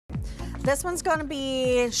This one's gonna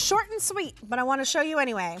be short and sweet, but I wanna show you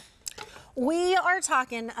anyway. We are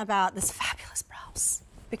talking about this fabulous blouse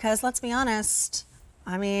because let's be honest,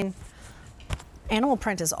 I mean, animal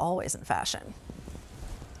print is always in fashion.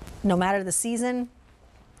 No matter the season,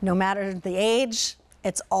 no matter the age,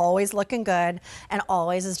 it's always looking good and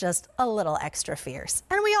always is just a little extra fierce.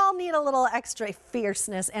 And we all need a little extra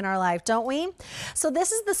fierceness in our life, don't we? So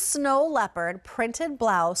this is the snow leopard printed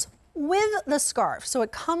blouse with the scarf. So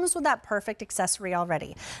it comes with that perfect accessory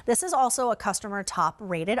already. This is also a customer top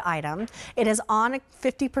rated item. It is on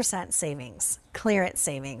 50% savings, clearance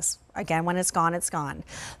savings. Again, when it's gone, it's gone.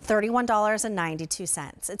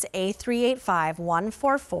 $31.92. It's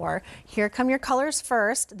A385144. Here come your colors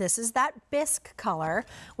first. This is that bisque color,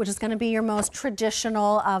 which is going to be your most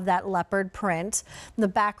traditional of that leopard print. The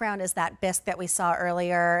background is that bisque that we saw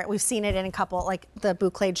earlier. We've seen it in a couple, like the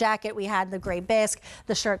boucle jacket, we had the gray bisque.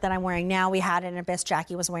 The shirt that I'm wearing now, we had it in a bisque.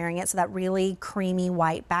 Jackie was wearing it. So that really creamy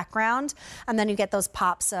white background. And then you get those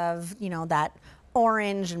pops of, you know, that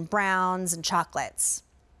orange and browns and chocolates.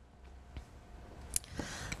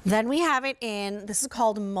 Then we have it in, this is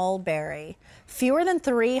called mulberry. Fewer than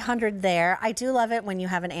 300 there. I do love it when you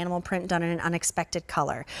have an animal print done in an unexpected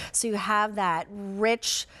color. So you have that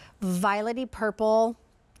rich violety purple,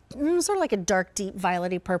 sort of like a dark, deep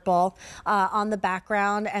violety purple on the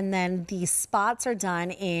background. And then the spots are done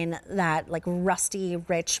in that like rusty,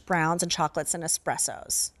 rich browns and chocolates and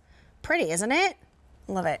espressos. Pretty, isn't it?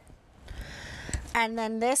 Love it. And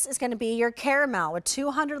then this is going to be your caramel with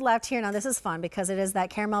 200 left here. Now this is fun because it is that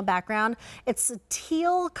caramel background. It's a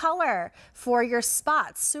teal color for your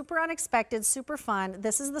spots. Super unexpected, super fun.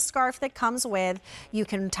 This is the scarf that comes with. You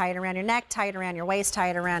can tie it around your neck, tie it around your waist, tie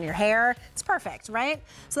it around your hair. It's perfect, right?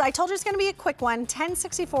 So I told you it's going to be a quick one.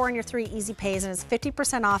 $10.64 in your 3 easy pays, and it's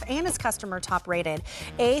 50% off, and it's customer top rated.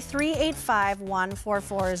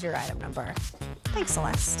 A385144 is your item number. Thanks,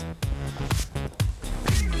 Celeste.